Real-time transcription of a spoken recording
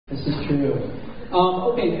This is true.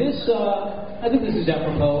 Okay, I think this is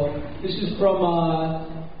apropos. This is from, all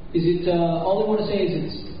I want to say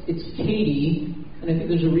is it's Katie, and I think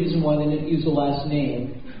there's a reason why they didn't use the last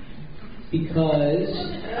name. Because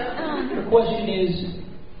the question is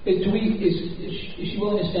she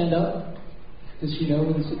willing to stand up? Does she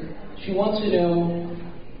know? She wants to know,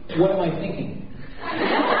 what am I thinking?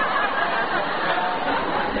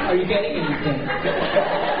 Are you getting anything?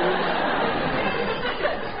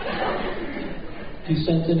 Do you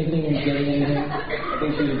sense anything? Are you getting anything? I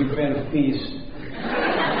think she's a big fan of peace.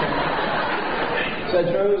 Is that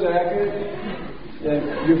true? Is that accurate?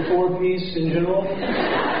 You're for peace in general?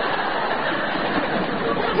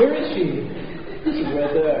 Where is she? She's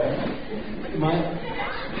right there.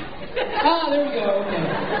 There we go. Okay.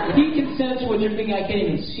 He can sense what you're thinking. I can't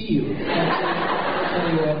even see you. I'll tell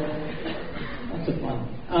you what. That's a fun.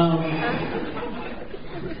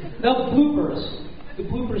 Now the bloopers. The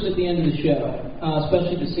bloopers at the end of the show,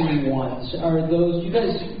 especially the singing ones, are those?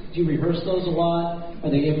 Do you rehearse those a lot? Are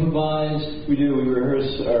they improvised? We do. We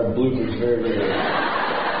rehearse our bloopers very, very well.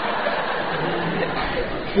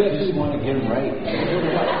 I just want to get them right. Do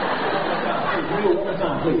it one more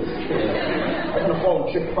time, please. I'm going to follow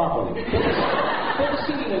the trick properly. But the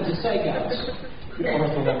singing ones are psych-outs. We don't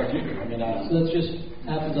rehearse them like you do. So that just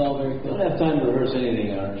happens all very quickly. We don't have time to rehearse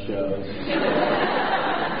anything on our shows.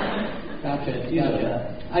 Gotcha.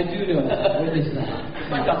 I do know that. What is that?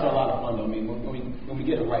 That's a lot of fun, though. I mean, when we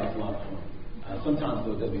get it right, it's a lot of fun. Sometimes,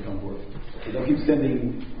 though, it does become work. So they'll keep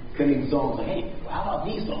sending songs like, hey, how about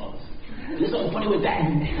these songs? This song's funny with that.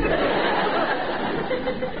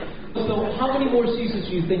 So how many more seasons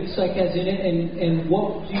do you think Psych has in it, and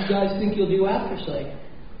what do you guys think you'll do after Psych?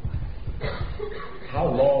 How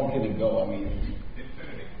long can it go? I mean...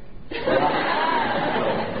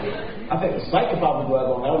 I think Psych could probably go out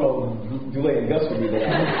long. I don't know if Dule and Gus would be there.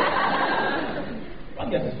 I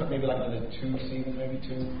guess it's maybe like another 2 seasons, maybe 2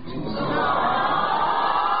 seasons.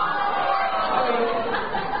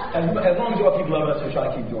 As long as you all keep loving us, we'll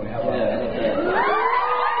try to keep doing it. How about that?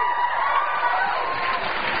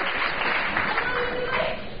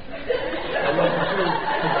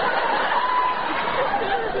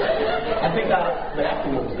 I think that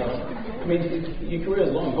afterwards, I mean, your career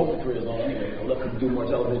is long. You hope your career is long anyway. I'd love to do more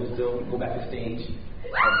television still, go back to stage,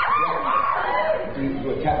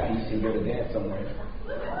 do a tap piece and go to dance somewhere.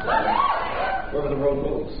 Wherever the road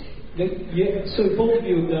goes. So both of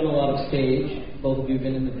you have done a lot of stage. Both of you have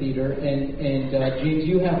been in the theater. And James,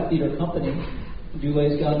 you have a theater company.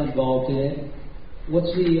 Dule's gotten involved in it.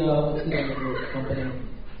 What's the name of your company?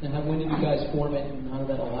 And when did you guys form it, and how did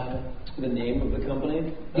that all happen? The name of the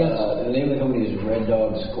company? Yes. The name of the company is Red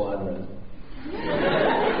Dog Squadron.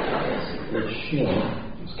 Which,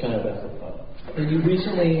 it's kind of apropos. And you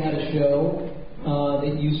recently had a show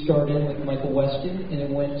that you starred in with Michael Weston, and it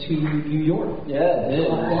went to New York. Yeah, it did.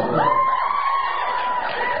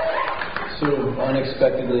 Sort of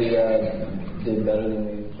unexpectedly did better than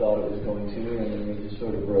we thought it was going to, and then we just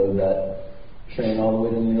sort of rode that train all the way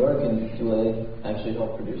to New York, and Dule actually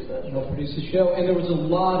helped produce that. Helped produce the show, and there was a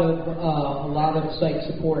lot of Psych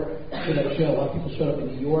support for that show. A lot of people showed up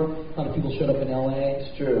in New York. A lot of people showed up in LA.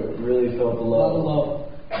 It's true. Really felt the love. A lot of love.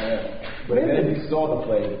 Yeah. But then if you saw the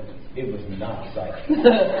play, it was not Psych. It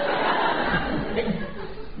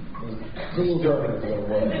was disturbing is what it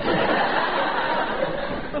was.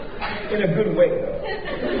 In a good way, though.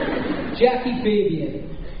 Jackie Fabian.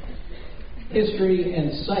 History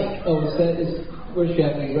and Psych. Where's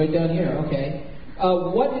Jackie? Right down here. Okay.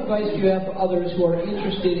 What advice do you have for others who are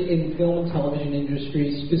interested in film and television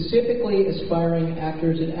industry, specifically aspiring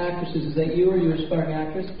actors and actresses? Is that you or your aspiring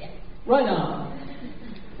actress? Yes. Right on.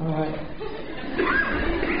 All right.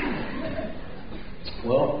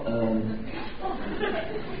 Well,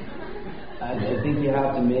 I think you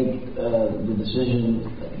have to make the decision.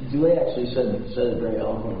 Dule actually said it very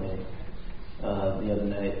eloquently the other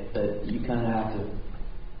night, that you kind of have to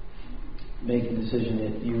make a decision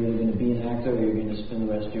that you're either going to be an actor or you're going to spend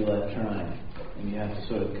the rest of your life trying. And you have to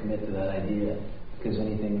sort of commit to that idea, because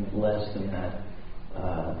anything less than that,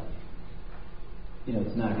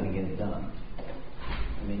 it's not going to get it done.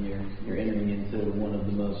 I mean, you're entering into one of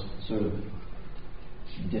the most sort of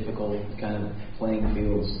difficult kind of playing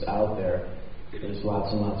fields out there. There's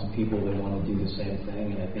lots and lots of people that want to do the same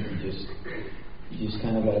thing, and I think you just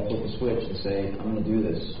kind of got to flip the switch and say, I'm going to do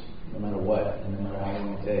this no matter what, and no matter how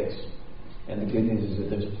long it takes. And the good news is that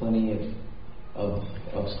there's plenty of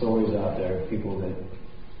stories out there of people that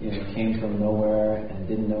came from nowhere and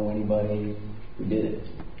didn't know anybody who did it.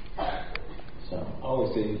 So I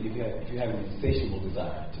always say, if you have an insatiable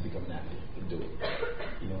desire to become an actor, then do it.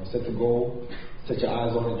 You know, set the goal, set your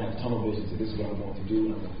eyes on it, and have tunnel vision. So this is what I'm going to do,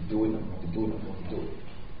 and I'm going to do it, and I'm going to do it, and I'm going to do it.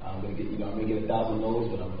 I'm going to get, I may get 1,000 no's,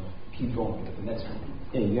 but I'm going to keep going to the next one.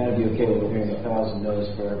 Yeah, you got to be okay with hearing 1,000 no's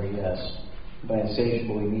for every yes. By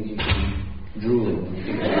insatiable, it means you can be drooling when you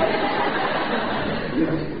do that.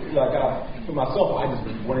 For myself, I just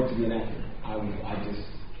wanted to be an actor. I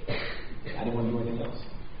didn't want to do anything else.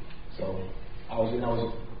 So I was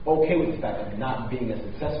okay with the fact of not being a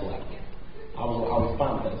successful actor. I was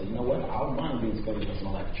fine with that. I said, you know what? I don't mind being successful in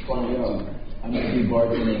my life. I'm going to be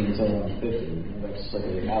bartending until I'm 50. That's just like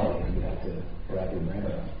a reality. You have to wrap your brain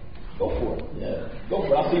around. Go for it. Yeah. Go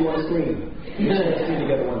for it. I'll see you on the screen. We're going to see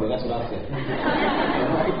together one day. That's what I said.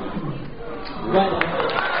 Right.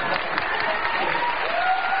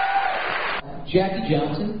 Jackie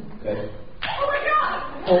Johnson. Okay. Oh my God!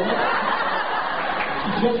 Oh, she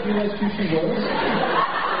just realized who she was.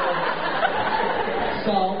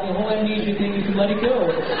 Solved the whole amnesia thing. You can let it go.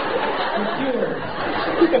 It's cured.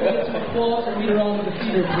 Get some applause and meet her on to the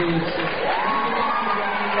theater, please.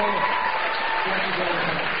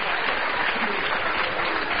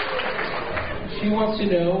 She wants to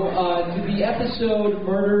know, did the episode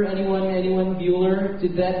Murder Anyone Bueller,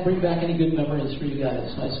 did that bring back any good memories for you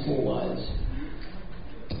guys, high school-wise?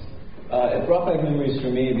 It brought back memories for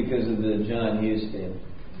me because of the John Hughes thing.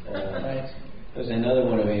 Right. There's another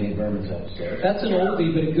one of Andy Berman's episodes. That's an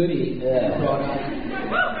oldie, but a goodie. Yeah. Brought up.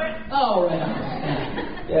 Oh, right on.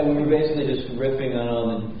 Yeah, we were basically just riffing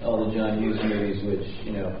on all the John Hughes movies, which,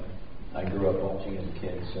 you know, I grew up watching as a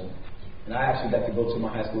kid, so. And I actually got to go to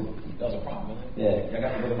my high school. That was a problem, wasn't it? Yeah. I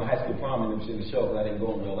got to go to my high school prom in the show because I didn't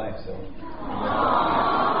go in real life, so.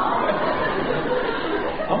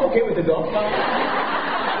 I'm okay with it, though.